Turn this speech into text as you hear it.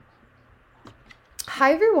Hi,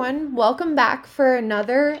 everyone. Welcome back for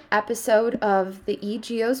another episode of the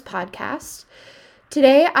eGeos podcast.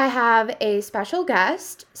 Today, I have a special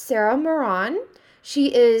guest, Sarah Moran.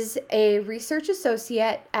 She is a research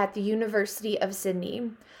associate at the University of Sydney.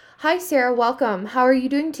 Hi, Sarah. Welcome. How are you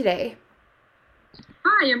doing today?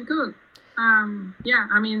 Hi, I'm good.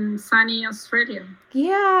 I'm in sunny Australia.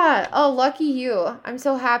 Yeah. Oh, lucky you. I'm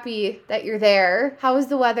so happy that you're there. How is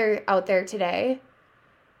the weather out there today?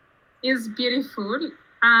 It's beautiful.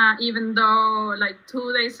 Even though like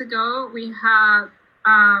 2 days ago we had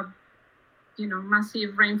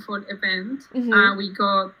massive rainfall event. Mm-hmm. We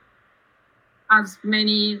got as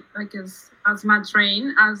much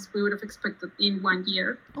rain as we would have expected in 1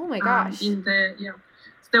 year. Oh my gosh. There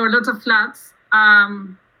were lots of floods.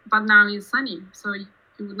 But now it's sunny, so you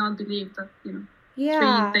would not believe that 3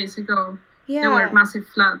 days ago there were massive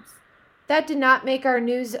floods. That did not make our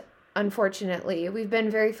news, unfortunately. We've been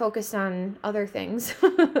very focused on other things.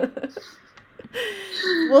 Well,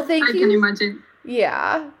 thank you. I can imagine.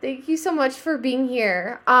 Yeah, thank you so much for being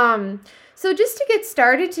here. So just to get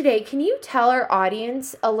started today, can you tell our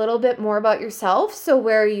audience a little bit more about yourself? So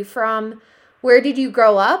where are you from? Where did you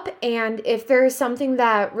grow up? And if there is something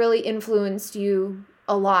that really influenced you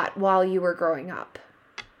a lot while you were growing up.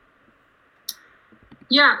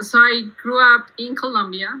 Yeah, so I grew up in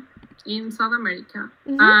Colombia, in South America,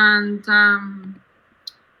 Mm-hmm.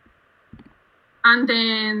 and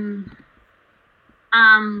then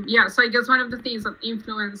so I guess one of the things that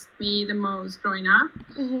influenced me the most growing up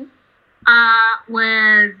Mm-hmm.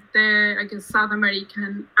 were the South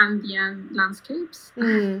American Andean landscapes.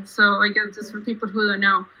 So I guess just for people who don't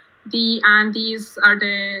know, the Andes are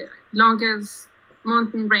the longest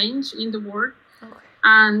mountain range in the world. Okay.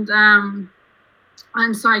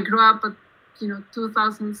 And so I grew up at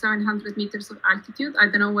 2,700 meters of altitude. I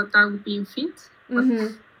don't know what that would be in feet.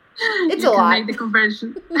 Mm-hmm. It's a lot. You can make the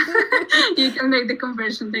conversion. You can make the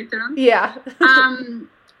conversion later on. Yeah.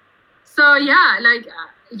 So yeah,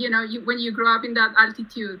 when you grow up in that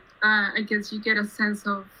altitude, I guess you get a sense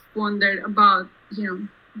of wonder about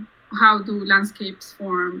how do landscapes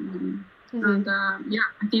form. And I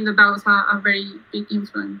think that was a very big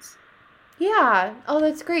influence. Yeah. Oh,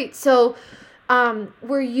 that's great. So,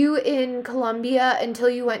 were you in Colombia until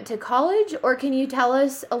you went to college, or can you tell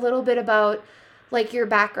us a little bit about like your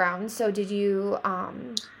background? So, did you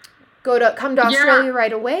come to Australia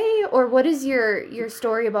right away, or what is your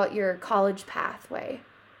story about your college pathway?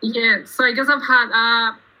 Yeah. So I guess I've had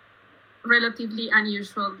a relatively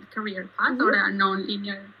unusual career path or a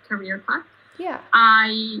non-linear career path. Yeah.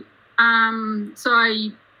 I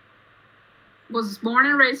was born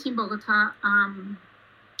and raised in Bogota,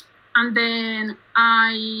 and then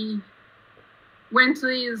I went to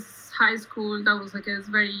this high school that was it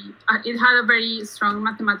had a very strong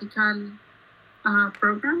mathematical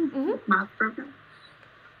program, math program,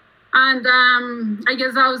 and I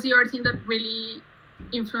guess that was the other thing that really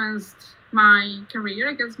influenced my career,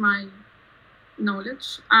 I guess my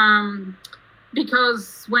knowledge.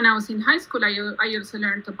 Because when I was in high school, I also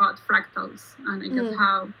learned about fractals and I guess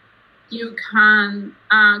how you can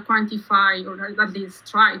quantify, or at least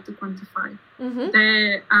try to quantify,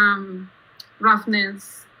 the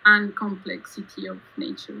roughness and complexity of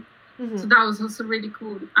nature. So that was also really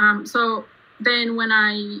cool. So then when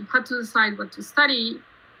I had to decide what to study,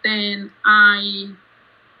 then I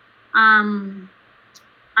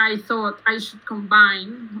thought I should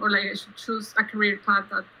combine, or I should choose a career path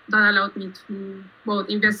that allowed me to both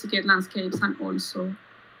investigate landscapes and also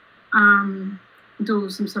do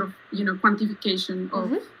some sort of quantification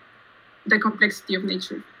of the complexity of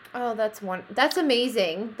nature. Oh, that's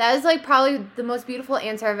amazing. That is like probably the most beautiful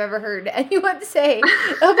answer I've ever heard anyone say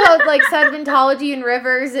about like sedimentology and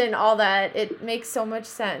rivers and all that. It makes so much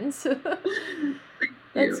sense.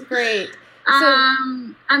 That's great.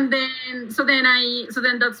 And then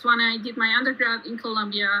that's when I did my undergrad in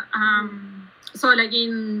Colombia. So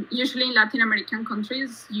usually in Latin American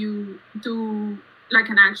countries, you do like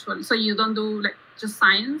so you don't do like just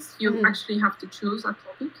science. You actually have to choose a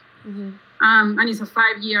topic. And it's a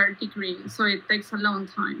 5-year degree, so it takes a long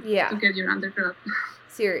time to get your undergrad.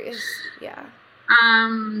 Serious, yeah.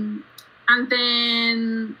 And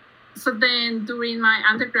then during my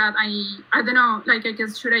undergrad, I don't know, I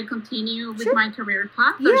guess, should I continue with my career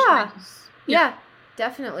path? Yeah,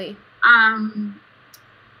 definitely.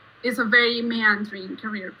 It's a very meandering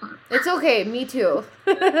career path. It's okay, me too.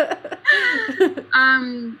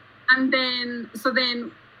 And then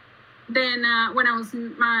when I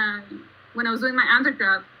was doing my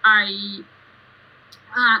undergrad, I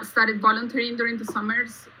started volunteering during the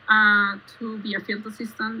summers to be a field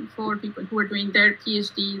assistant for people who were doing their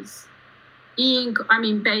PhDs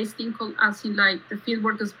based in, as in like the field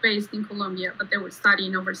work is based in Colombia, but they were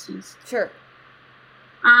studying overseas. Sure.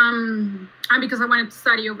 And because I wanted to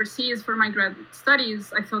study overseas for my graduate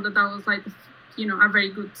studies, I thought that was like, a very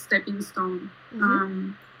good stepping stone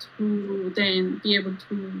to then be able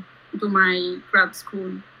to do my grad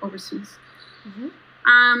school overseas.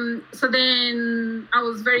 So then I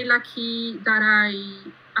was very lucky that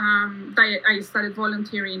I started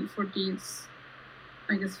volunteering for these,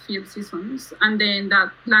 I guess, field seasons, and then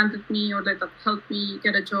that landed me, or that helped me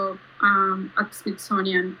get a job at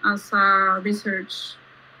Smithsonian as a research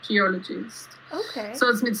geologist. Okay.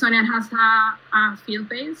 So Smithsonian has a field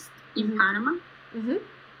base in Panama.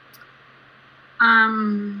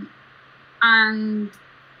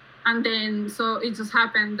 And then, so it just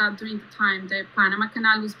happened that during the time the Panama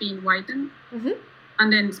Canal was being widened,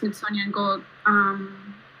 and then Smithsonian got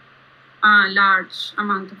a large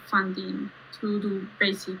amount of funding to do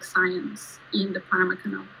basic science in the Panama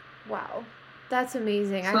Canal. Wow, that's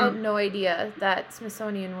amazing. I had no idea that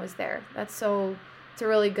Smithsonian was there. It's a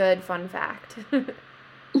really good fun fact.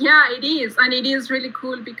 Yeah, it is. And it is really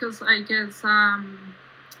cool because I guess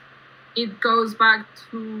it goes back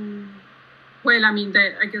to,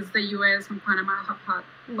 I guess the US and Panama have had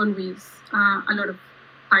always a lot of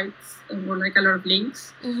fights, or like a lot of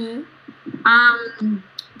links.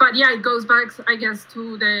 But yeah, it goes back, I guess,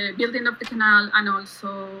 to the building of the canal, and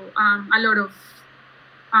also a lot of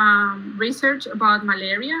research about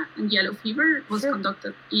malaria and yellow fever was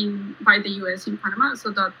conducted by the US in Panama.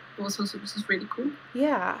 So that was also just really cool.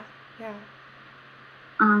 Yeah.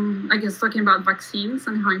 I guess talking about vaccines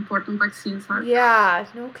and how important vaccines are. Yeah,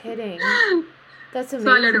 no kidding. That's amazing.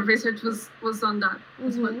 So a lot of research was on that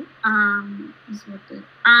as well.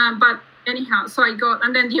 But anyhow, so I got,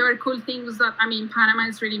 and then the other cool thing was that, Panama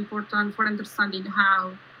is really important for understanding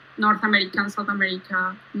how North America and South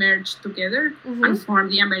America merged together and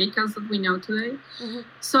formed the Americas that we know today.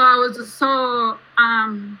 So I was just so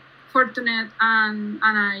fortunate, and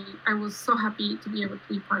I was so happy to be able to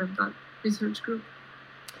be part of that research group.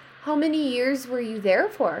 How many years were you there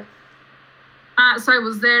for? So I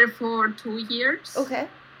was there for 2 years. Okay.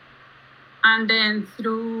 And then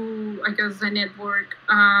through, I guess, the network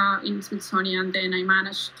in Smithsonian, then I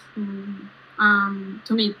managed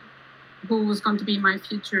to meet who was going to be my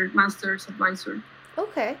future master's advisor.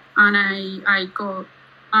 Okay. And I got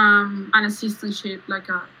an assistantship, like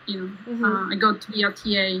I got to be a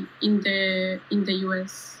TA in the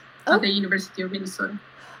US at the University of Minnesota.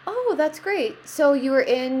 Oh, that's great. So you were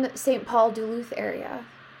in St. Paul, Duluth area.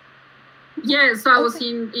 Yeah, so I was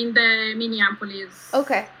in the Minneapolis.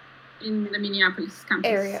 Okay. In the Minneapolis campus.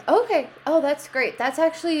 Area. Okay. Oh, that's great. That's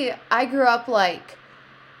actually, I grew up like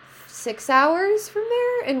 6 hours from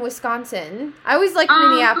there in Wisconsin. I always liked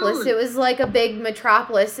Minneapolis. Cool. It was like a big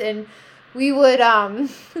metropolis, and we would,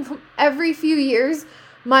 every few years,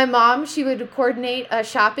 my mom, she would coordinate a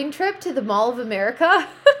shopping trip to the Mall of America.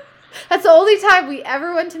 That's the only time we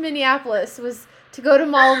ever went to Minneapolis, was to go to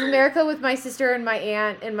Mall of America with my sister and my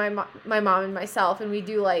aunt and my mom and myself, and we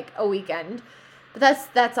do like a weekend. But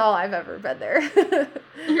that's all I've ever been there.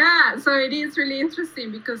 Yeah, so it is really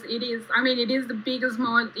interesting because it is the biggest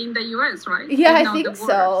mall in the US, right? Yeah, I think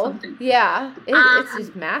so. Yeah, it's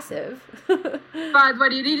just massive. But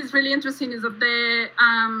what it is really interesting is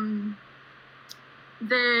that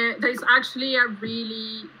there's actually a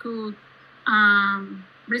really good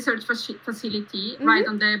research facility right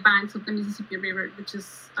on the banks of the Mississippi River, which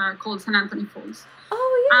is called San Antonio Falls.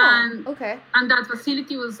 Oh, yeah. And that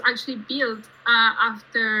facility was actually built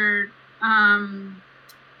after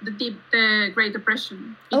the Great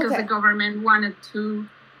Depression, because the government wanted to,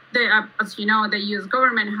 as you know, the U.S.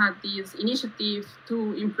 government had this initiative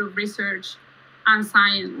to improve research and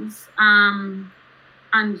science and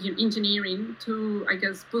engineering to, I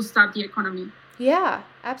guess, boost up the economy. Yeah,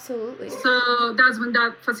 absolutely. So that's when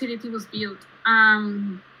that facility was built.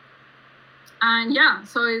 And yeah,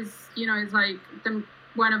 so it's like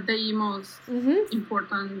one of the most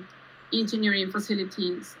important engineering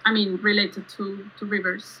facilities, related to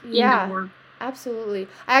rivers in the world. Absolutely.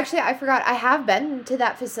 I forgot, I have been to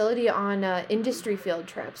that facility on an industry field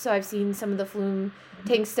trip. So I've seen some of the flume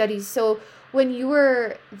tank studies. So when you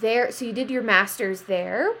were there, so you did your master's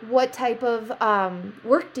there, what type of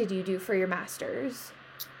work did you do for your master's?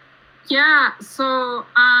 Yeah, so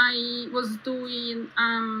I was doing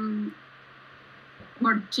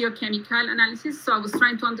more geochemical analysis. So I was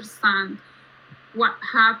trying to understand what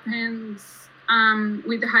happens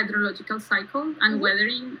with the hydrological cycle and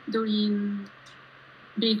weathering during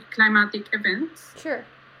big climatic events. Sure.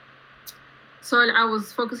 So I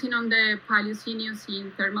was focusing on the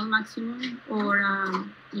Paleocene-Eocene thermal maximum, or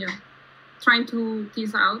trying to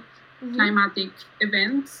tease out climatic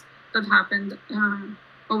events that happened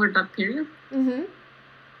over that period.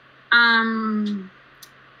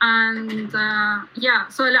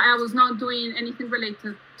 So I was not doing anything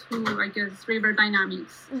related to, I guess, river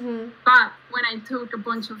dynamics. But when I took a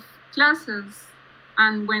bunch of classes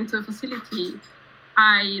and went to a facility,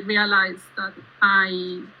 I realized that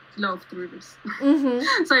I loved rivers.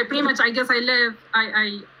 So I pretty much, I guess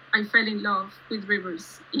I fell in love with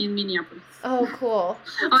rivers in Minneapolis. Oh, cool.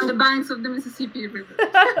 On the banks of the Mississippi River.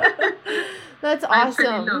 That's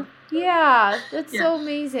awesome. Yeah, that's so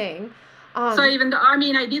amazing. So even though,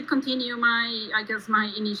 I did continue my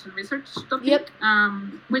initial research topic,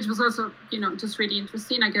 which was also, just really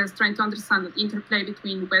interesting, I guess, trying to understand the interplay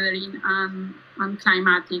between weathering and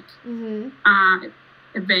climatic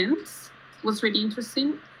events was really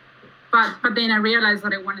interesting. But then I realized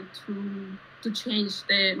that I wanted to change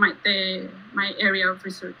my area of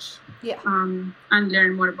research. And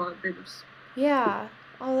learn more about rivers. Yeah.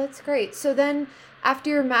 Oh, that's great. So then after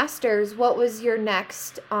your master's, what was your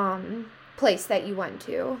next place that you went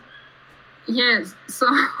to? Yes. So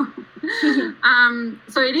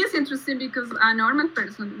so it is interesting because a normal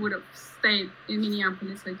person would have stayed in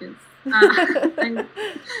Minneapolis, I guess, and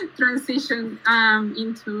transitioned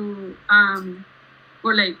into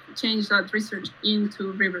or like change that research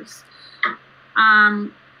into rivers.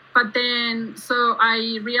 But then, so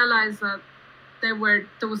I realized that there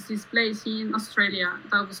was this place in Australia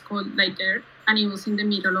that was called Lake Eyre, and it was in the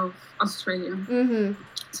middle of Australia.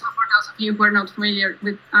 So for those of you who are not familiar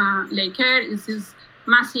with Lake Eyre, it's this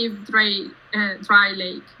massive dry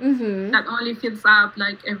lake that only fills up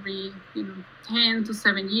like every 10 to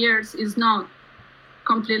 7 years. Is not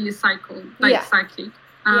completely cycled, cyclic.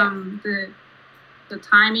 The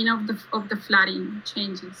timing of the flooding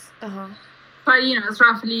changes. But it's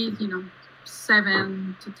roughly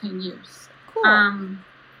 7 to 10 years. Cool.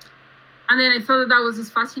 And then I thought that was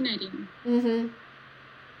just fascinating. And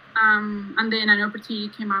then an opportunity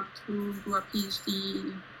came up to do a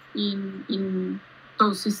PhD in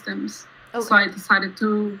those systems. Okay. So I decided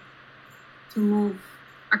to move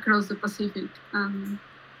across the Pacific and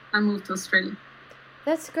move to Australia.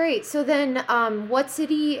 That's great. So then, what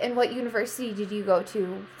city and what university did you go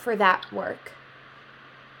to for that work?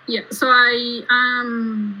 Yeah, so I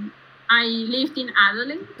lived in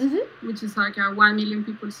Adelaide, which is like a 1 million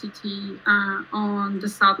people city on the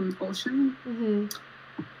Southern Ocean, and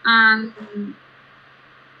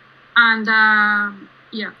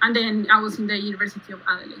then I was in the University of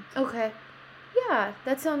Adelaide. Okay, yeah,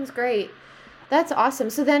 that sounds great. That's awesome.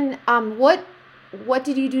 So then, what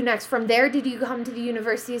did you do next? From there, did you come to the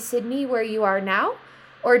University of Sydney where you are now?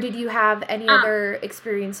 Or did you have any other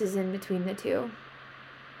experiences in between the two?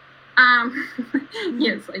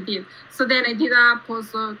 Yes, I did. So then I did a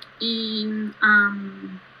postdoc in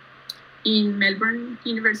Melbourne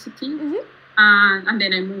University. And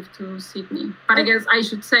then I moved to Sydney. But I guess I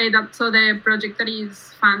should say that the project that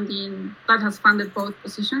has funded both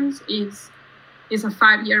positions is a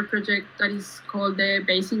 5-year project that is called the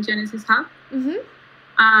Basin Genesis Hub.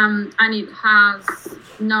 And it has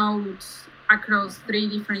nodes across 3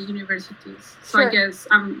 different universities. So I guess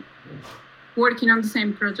I'm working on the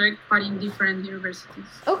same project, but in different universities.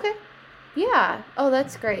 Okay. Yeah. Oh,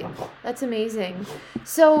 that's great. That's amazing.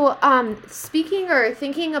 So, speaking or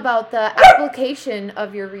thinking about the application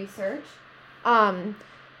of your research, I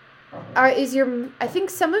think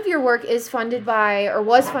some of your work is funded by or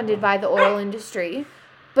was funded by the oil industry,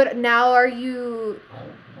 but now are you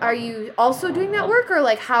also doing that work, or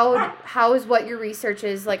like how is what your research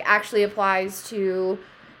is like actually applies to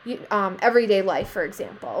everyday life, for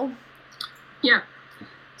example? Yeah.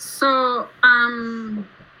 So,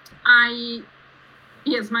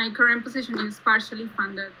 my current position is partially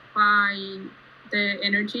funded by the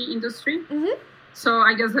energy industry. So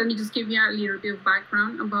I guess let me just give you a little bit of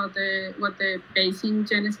background about what the Basin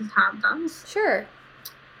Genesis Hub does. Sure.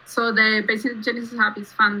 So the Basin Genesis Hub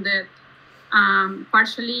is funded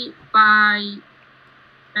partially by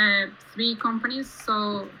 3 companies,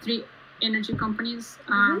 so 3 energy companies,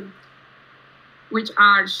 which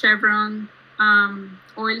are Chevron,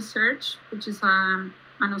 Oil Search, which is an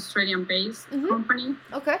Australian-based company.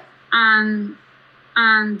 Okay. And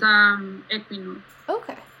Equinor.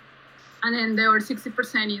 Okay. And then the other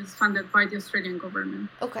 60% is funded by the Australian government.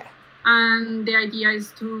 Okay. And the idea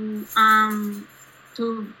is the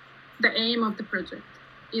aim of the project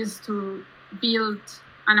is to build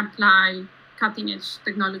and apply cutting-edge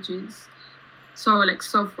technologies so like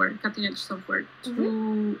software, cutting edge software,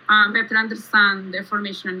 to better understand the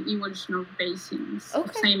formation and evolution of basins,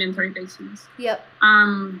 of sedimentary basins. Yep.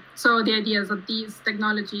 So the idea is that these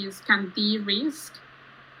technologies can de-risk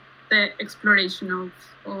the exploration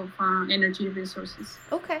of energy resources.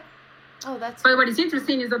 Okay. Oh, that's. But what is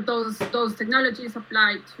interesting is that those technologies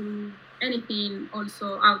apply to anything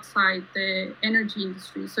also outside the energy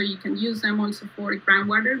industry. So you can use them also for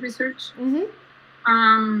groundwater research,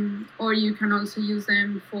 or you can also use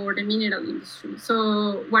them for the mineral industry.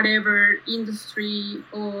 So whatever industry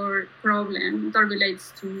or problem that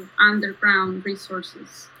relates to underground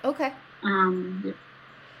resources. Okay. Yeah.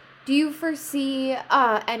 Do you foresee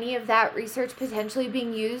any of that research potentially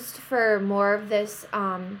being used for more of this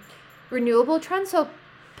renewable trend? So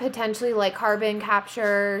potentially like carbon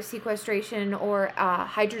capture, sequestration, or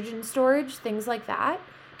hydrogen storage, things like that?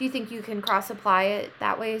 Do you think you can cross-apply it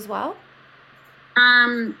that way as well?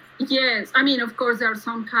 Yes. I mean, of course, there are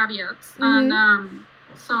some caveats, and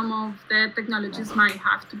some of the technologies might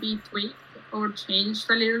have to be tweaked or changed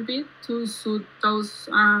a little bit to suit those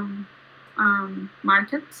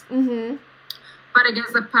markets. But I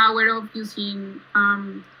guess the power of using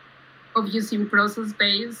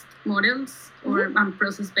process-based models or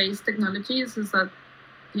process-based technologies is that,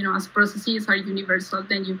 as processes are universal,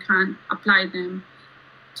 then you can apply them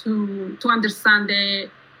to understand the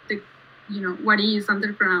what is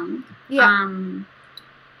underground.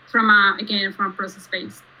 From a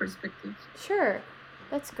process-based perspective. Sure,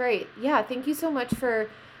 that's great. Yeah, thank you so much for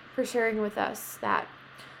sharing with us that.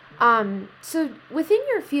 So within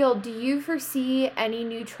your field, do you foresee any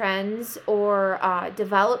new trends or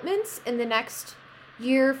developments in the next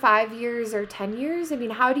year, 5 years, or 10 years? I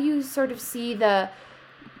mean, how do you sort of see the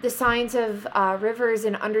science of rivers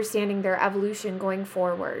and understanding their evolution going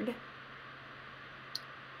forward?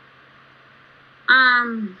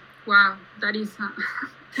 Wow, that is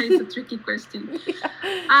a tricky question.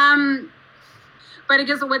 But I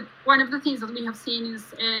guess one of the things that we have seen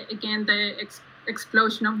is again the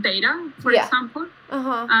explosion of data, for example.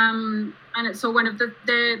 And so one of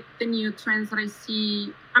the new trends that I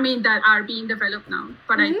see, I mean, that are being developed now,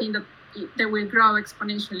 but I think that they will grow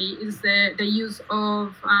exponentially, is the use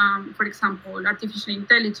of, for example, artificial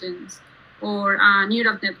intelligence or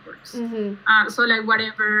neural networks. So like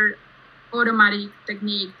whatever automatic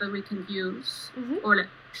technique that we can use,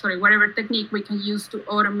 whatever technique we can use to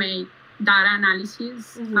automate data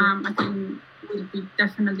analysis, I think will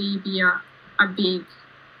definitely be a big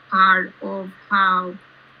part of how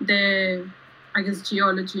the,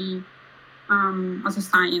 geology as a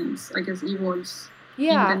science, evolves in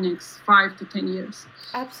the next 5 to 10 years.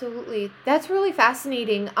 Absolutely. That's really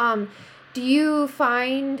fascinating. Do you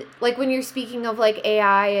find, like, when you're speaking of, like,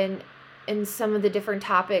 AI and some of the different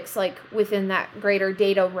topics, like, within that greater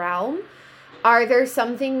data realm, are there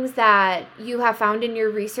some things that you have found in your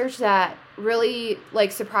research that really,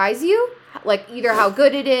 like, surprise you? Like, either how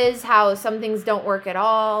good it is, how some things don't work at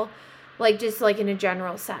all, like, just, like, in a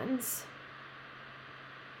general sense?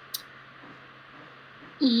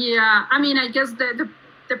 Yeah, I mean, I guess the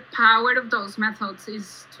power of those methods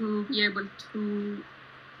is to be able to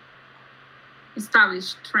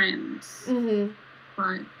establish trends,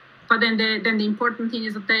 right? But then the important thing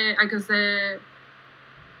is that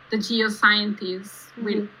the geoscientists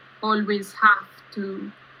will always have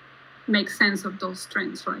to make sense of those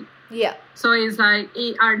trends, right? Yeah. So it's like,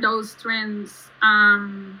 are those trends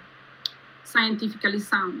scientifically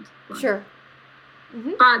sound? Right? Sure.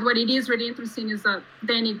 But what it is really interesting is that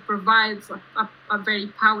then it provides a very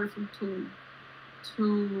powerful tool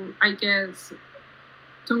to,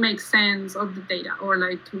 to make sense of the data, or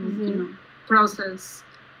like to process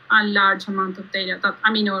a large amount of data that,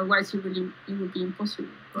 otherwise it would be impossible.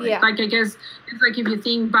 Right? Yeah. Like, I guess it's like if you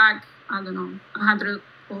think back, I don't know, 100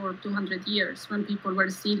 or 200 years when people were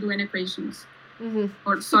still doing equations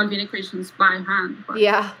or solving equations by hand. Right?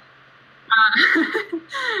 Yeah.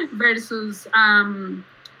 Versus,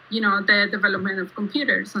 the development of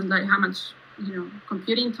computers and like how much,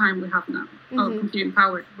 computing time we have now, or computing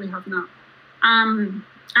power we have now.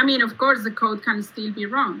 Of course, the code can still be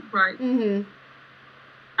wrong, right?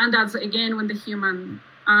 And that's, again, when the human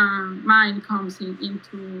mind comes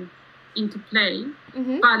into play.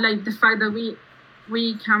 But like the fact that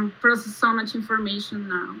we can process so much information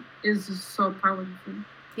now is just so powerful.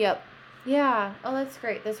 Yep. Yeah. Oh, that's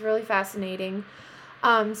great. That's really fascinating.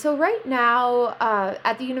 So right now,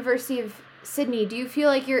 at the University of Sydney, do you feel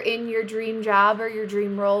like you're in your dream job or your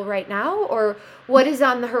dream role right now? Or what is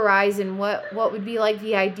on the horizon? What would be like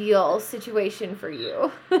the ideal situation for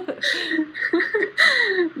you?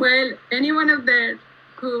 Well, anyone out there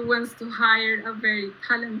who wants to hire a very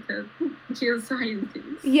talented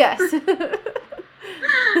geoscientist Yes.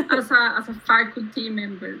 as a faculty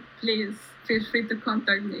member, please feel free to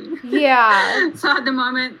contact me. Yeah. So at the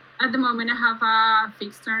moment I have a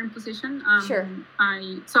fixed term position. Sure.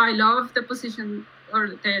 I love the position or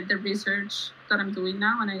the research that I'm doing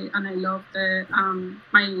now, and I love the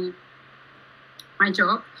my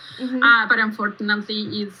job. Mm-hmm. But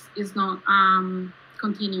unfortunately is not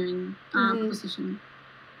continuing position.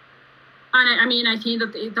 And I mean, I think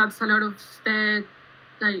that that's a lot of a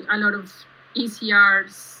lot of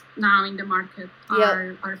ECRs now in the market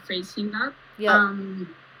are facing that. Yeah.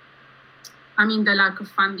 I mean, the lack of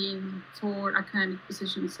funding for academic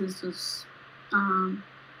positions is just,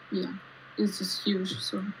 it's just huge.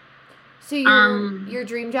 So your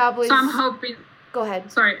dream job was. So I'm hoping. Go ahead.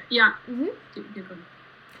 Sorry. Yeah. Mm-hmm. You go.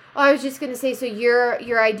 Oh, I was just gonna say. So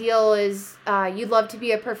your ideal is you'd love to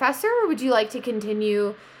be a professor, or would you like to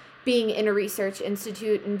continue being in a research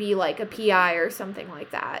institute and be like a PI or something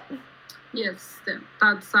like that? Yes,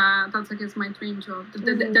 that's I guess my dream job.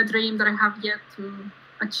 The dream that I have yet to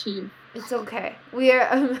achieve. It's okay.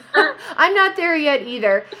 I'm not there yet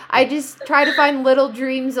either. I just try to find little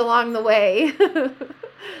dreams along the way.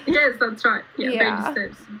 Yes, that's right. Yeah, baby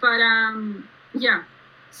steps. But yeah.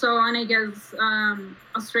 So, and I guess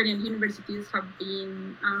Australian universities have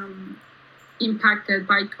been impacted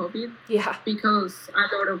by COVID. Yeah. Because a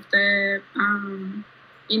lot of the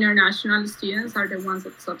international students are the ones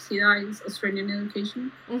that subsidize Australian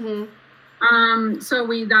education. Mm-hmm. So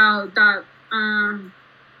without that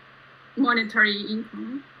monetary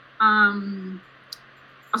income,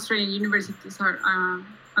 Australian universities are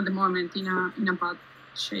at the moment in a bad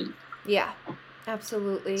shape. Yeah,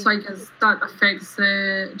 absolutely. So I guess that affects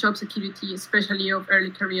job security, especially of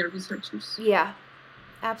early career researchers. Yeah,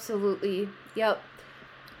 absolutely. Yep.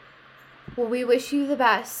 Well, we wish you the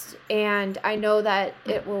best, and I know that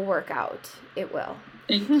it will work out. It will.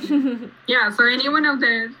 Thank you. Yeah, so anyone out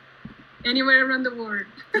there, anywhere around the world.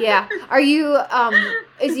 Yeah. Are you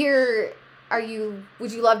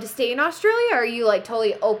would you love to stay in Australia, or are you like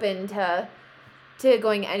totally open to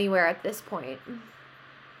going anywhere at this point?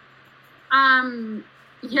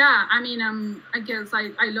 Yeah, I mean, I guess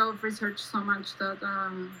I love research so much that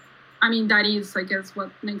I mean, that is, I guess, what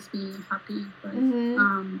makes me happy. Right?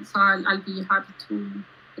 Mm-hmm. So I'll be happy to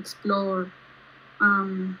explore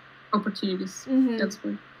opportunities. Mm-hmm. That's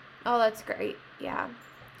good. Oh, that's great. Yeah.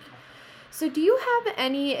 So do you have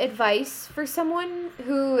any advice for someone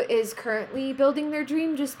who is currently building their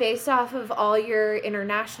dream just based off of all your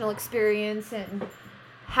international experience and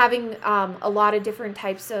having a lot of different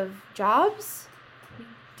types of jobs?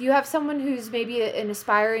 Do you have someone who's maybe an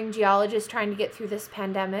aspiring geologist trying to get through this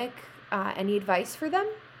pandemic? Any advice for them?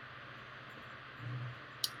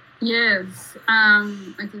 Yes.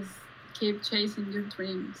 I just keep chasing your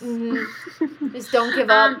dreams. Mm-hmm. Just don't give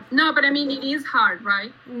up. No, but I mean, it is hard,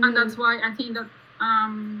 right? Mm-hmm. And that's why I think that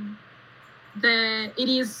it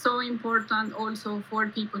is so important also for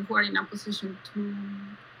people who are in a position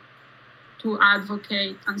to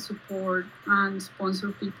advocate and support and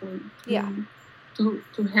sponsor people to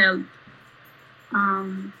help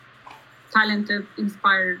talented,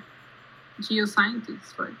 inspired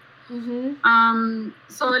geoscientists, right? Mm-hmm.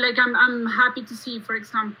 So like I'm happy to see, for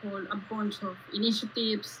example, a bunch of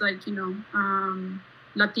initiatives like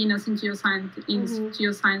Latinas in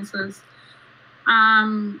geosciences,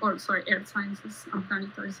 or sorry, earth sciences and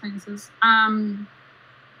planetary sciences, and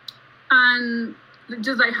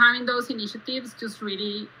just like having those initiatives just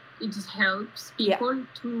really it just helps people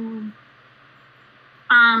to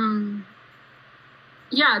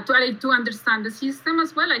to understand the system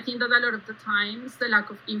as well. I think that a lot of the times the lack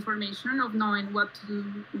of information of knowing what to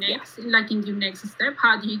do next, like in your next step,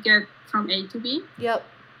 how do you get from A to B? Yep.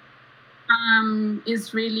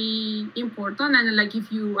 Is really important, and like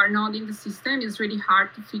if you are not in the system, it's really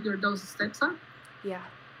hard to figure those steps out. Yeah.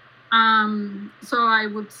 So I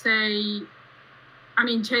would say, I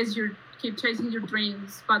mean, keep chasing your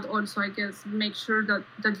dreams, but also I guess make sure that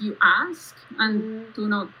you ask and do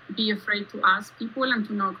not be afraid to ask people and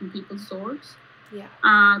to knock on people's doors. Yeah.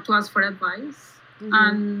 To ask for advice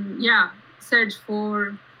and search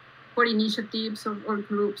for initiatives or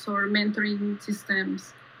groups or mentoring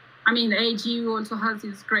systems. I mean, the AGU also has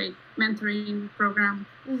this great mentoring program.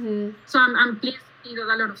 So I'm pleased to see that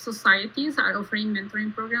a lot of societies are offering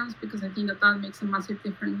mentoring programs because I think that makes a massive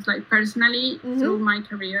difference. Like personally, through my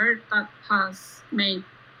career, that has made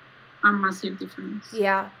a massive difference.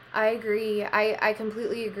 Yeah, I agree. I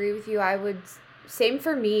completely agree with you. same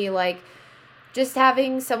for me, like just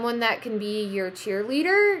having someone that can be your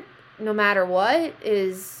cheerleader no matter what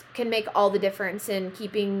can make all the difference in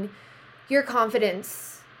keeping your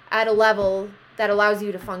confidence at a level that allows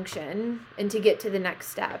you to function and to get to the next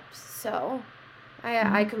steps. So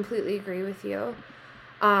I completely agree with you.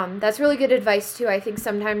 That's really good advice too. I think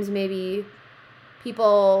sometimes maybe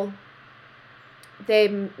people, they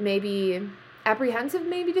may be apprehensive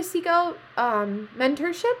maybe to seek out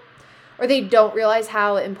mentorship, or they don't realize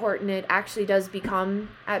how important it actually does become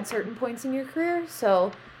at certain points in your career.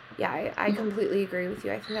 So yeah, I completely agree with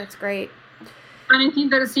you. I think that's great. And I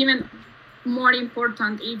think that it's even more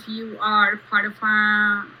important if you are part of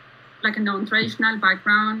a non-traditional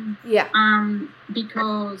background. Yeah.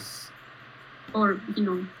 Because, or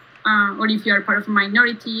if you are part of a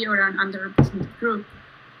minority or an underrepresented group,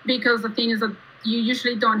 because the thing is that you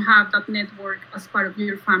usually don't have that network as part of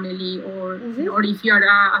your family, or or if you are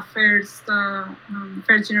a first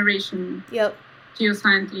generation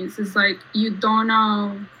geoscientist, it's like you don't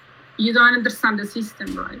understand the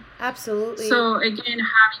system, right? Absolutely. So again,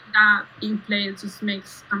 having that in place just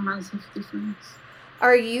makes a massive difference.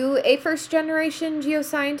 Are you a first generation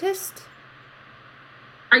geoscientist?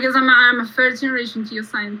 I guess I'm a first generation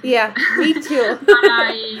geoscientist. Yeah, me too.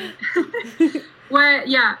 Well,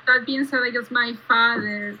 yeah, that being said, I guess my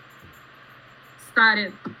father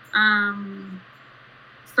started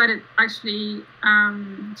actually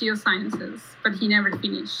geosciences, but he never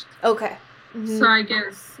finished. Okay. Mm-hmm. So I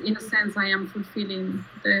guess in a sense I am fulfilling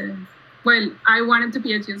I wanted to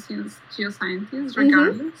be a geoscientist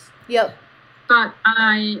regardless. Yep. But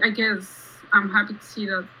I guess I'm happy to see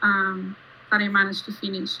that that I managed to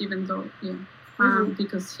finish, even though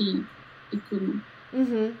because he couldn't.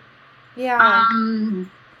 Mm-hmm. Yeah.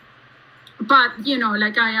 But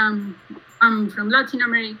I'm from Latin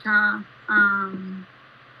America.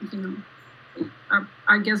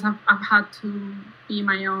 I guess I've had to be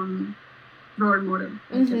my own role model,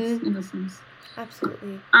 I guess, in a sense.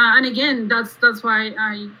 Absolutely. And again, that's why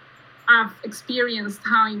I've experienced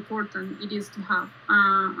how important it is to have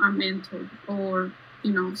a mentor or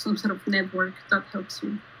some sort of network that helps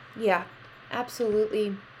you. Yeah,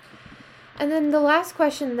 absolutely. And then the last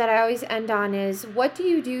question that I always end on is, what do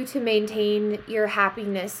you do to maintain your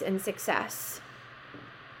happiness and success?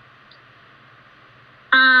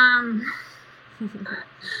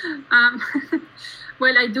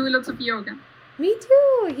 Well, I do lots of yoga. Me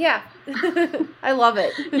too. Yeah. I love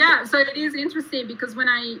it. Yeah, so it is interesting because when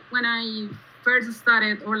I first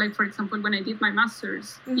started, or for example, when I did my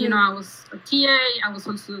master's, I was a TA, I was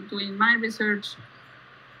also doing my research.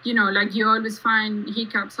 You always find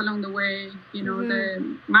hiccups along the way.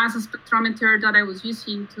 The mass spectrometer that I was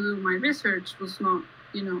using to do my research was not,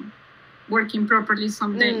 working properly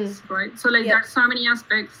some days, right? So there are so many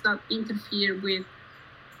aspects that interfere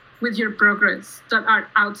with your progress that are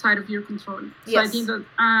outside of your control. So I think that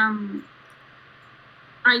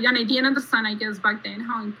I didn't understand, I guess, back then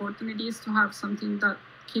how important it is to have something that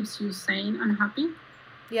keeps you sane and happy.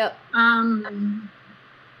 Yep.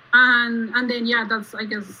 And then that's, I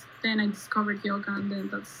guess, then I discovered yoga, and then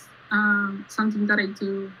that's something that I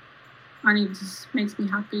do, and it just makes me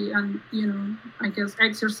happy. And I guess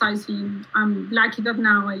exercising, I'm lucky that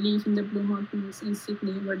now I live in the Blue Mountains in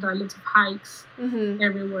Sydney, where there are lots of hikes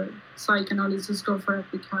everywhere, so I can always just go for a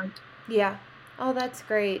quick hike. Yeah. Oh, that's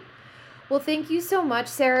great. Well, thank you so much,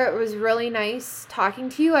 Sarah. It was really nice talking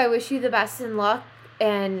to you. I wish you the best in luck,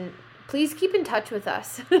 and please keep in touch with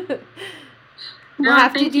us. We'll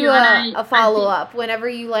have to do a follow-up whenever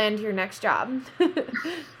you land your next job.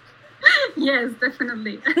 Yes,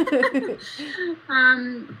 definitely.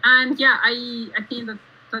 And yeah, I think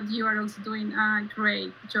that you are also doing a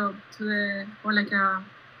great job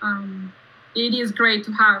it is great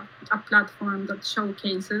to have a platform that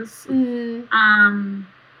showcases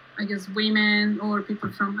I guess women or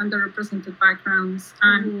people from underrepresented backgrounds,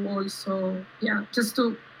 and also just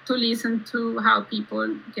to listen to how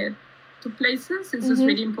people get to places is just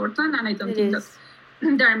really important. And I don't think that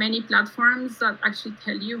there are many platforms that actually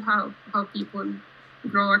tell you how people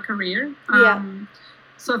grow a career.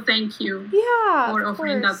 So thank you for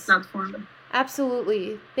offering that platform.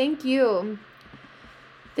 Absolutely. Thank you.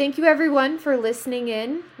 Thank you, everyone, for listening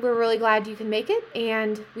in. We're really glad you can make it,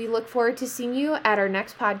 and we look forward to seeing you at our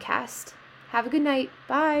next podcast. Have a good night.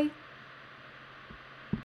 Bye.